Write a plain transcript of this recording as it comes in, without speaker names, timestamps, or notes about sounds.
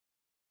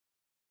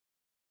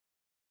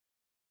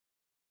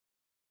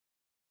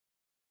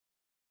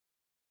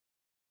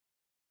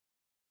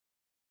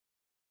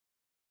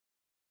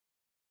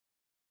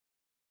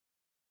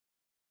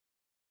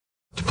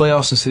To play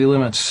Austin City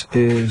Limits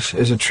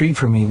is a treat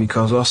for me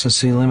because Austin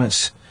City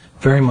Limits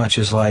very much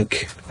is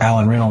like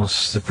Alan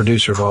Reynolds, the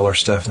producer of all our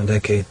stuff in the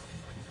decade.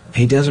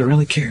 He doesn't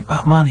really care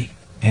about money.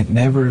 It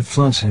never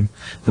influenced him.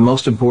 The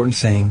most important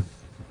thing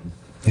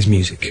is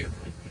music.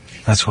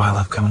 That's why I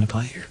love coming to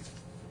play here.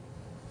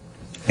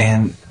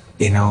 And,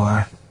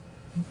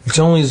 it's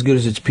only as good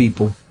as its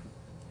people.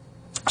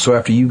 So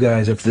after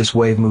this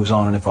wave moves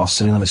on, and if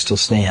Austin City Limits still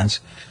stands,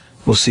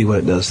 we'll see what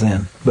it does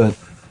then. But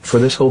for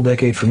this whole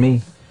decade for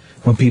me,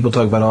 when people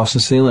talk about Austin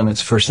City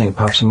Limits, the first thing that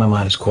pops in my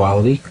mind is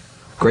quality,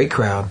 great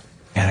crowd,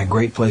 and a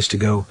great place to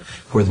go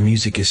where the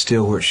music is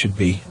still where it should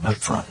be, up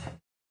front.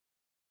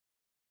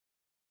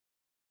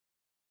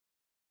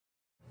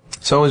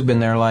 It's always been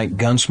there like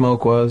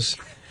Gunsmoke was.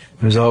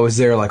 It was always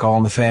there like All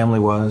in the Family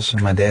was.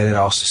 And my dad had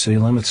Austin City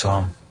Limits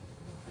on.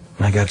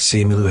 And I got to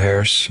see Emmylou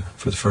Harris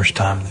for the first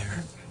time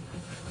there.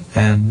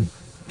 And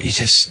you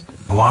just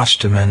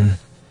watched him, and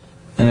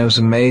it was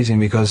amazing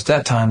because at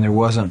that time there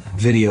wasn't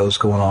videos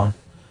going on.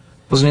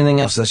 It wasn't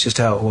anything else. That's just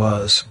how it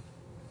was.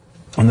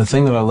 And the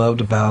thing that I loved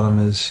about him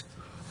is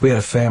we had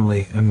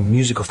a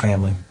musical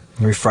family.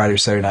 Every Friday or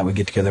Saturday night we'd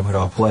get together and we'd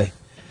all play.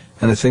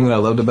 And the thing that I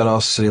loved about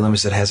Austin City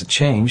Limits that hasn't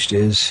changed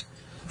is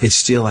it's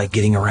still like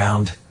getting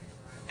around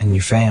in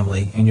your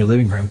family, in your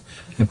living room,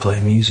 and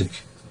playing music.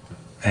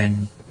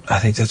 And I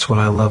think that's what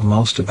I love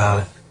most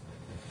about it.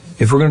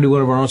 If we're going to do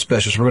one of our own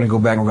specials, we're going to go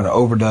back and we're going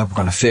to overdub, we're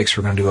going to fix,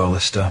 we're going to do all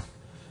this stuff.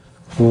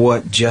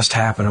 What just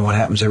happened and what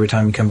happens every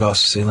time you come to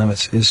Austin City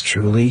Limits is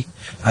truly,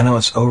 I know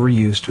it's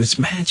overused, it's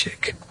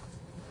magic.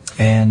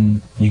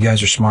 And you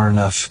guys are smart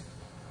enough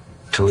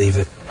to leave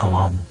it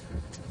alone.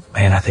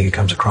 And I think it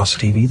comes across the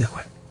TV that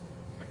way.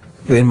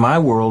 In my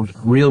world,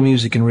 real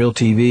music and real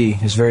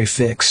TV is very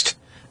fixed.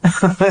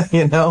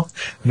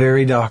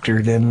 Very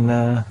doctored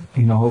and,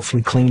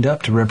 hopefully cleaned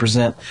up to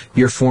represent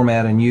your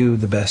format and you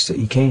the best that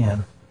you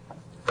can.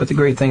 But the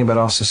great thing about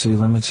Austin City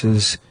Limits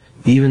is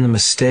even the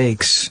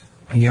mistakes,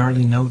 you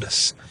hardly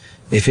notice.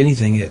 If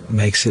anything, it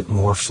makes it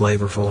more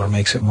flavorful or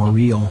makes it more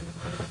real,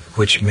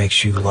 which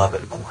makes you love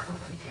it more.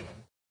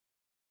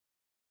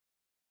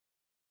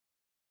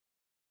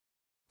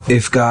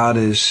 If God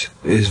is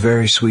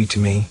very sweet to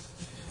me,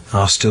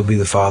 I'll still be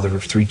the father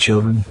of 3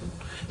 children,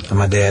 and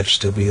my dad will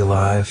still be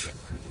alive.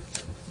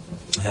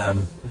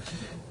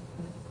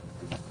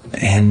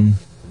 And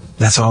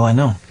that's all I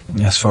know.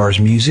 As far as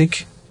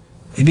music,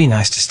 it'd be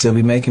nice to still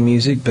be making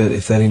music, but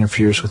if that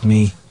interferes with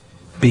me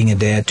being a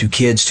dad to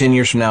kids 10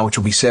 years from now, which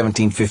will be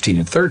 17, 15,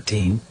 and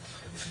 13,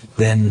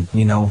 then,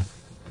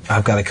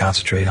 I've got to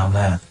concentrate on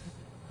that.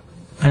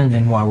 And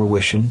then while we're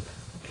wishing,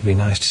 it'd be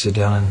nice to sit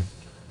down and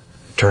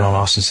turn on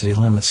Austin City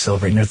Limits,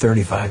 celebrating their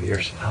 35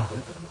 years,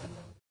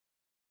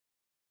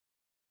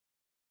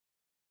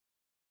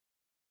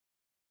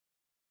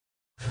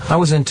 I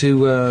was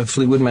into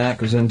Fleetwood Mac,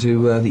 I was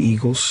into the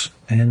Eagles,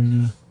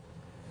 and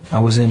I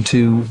was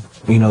into,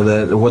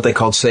 what they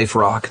called safe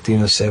rock at the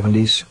end of the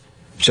 70s,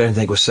 which I didn't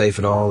think was safe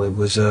at all. It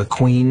was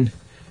Queen,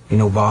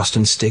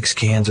 Boston, Styx,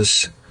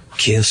 Kansas,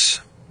 Kiss.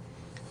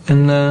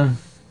 And,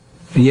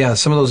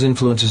 some of those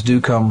influences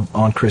do come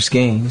on Chris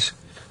Gaines,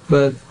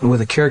 but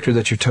with a character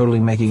that you're totally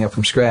making up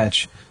from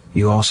scratch,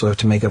 you also have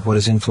to make up what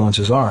his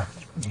influences are.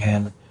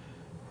 And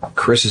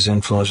Chris's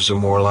influences are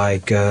more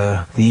like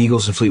the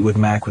Eagles and Fleetwood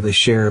Mac, where they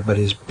share, but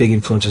his big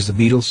influence is the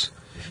Beatles.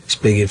 His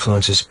big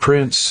influence is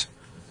Prince,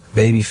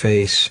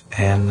 Babyface,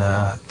 and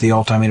the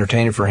all-time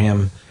entertainer for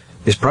him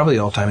is probably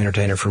the all-time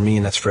entertainer for me,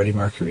 and that's Freddie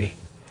Mercury.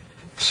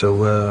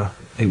 So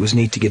it was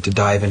neat to get to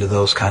dive into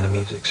those kind of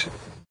musics.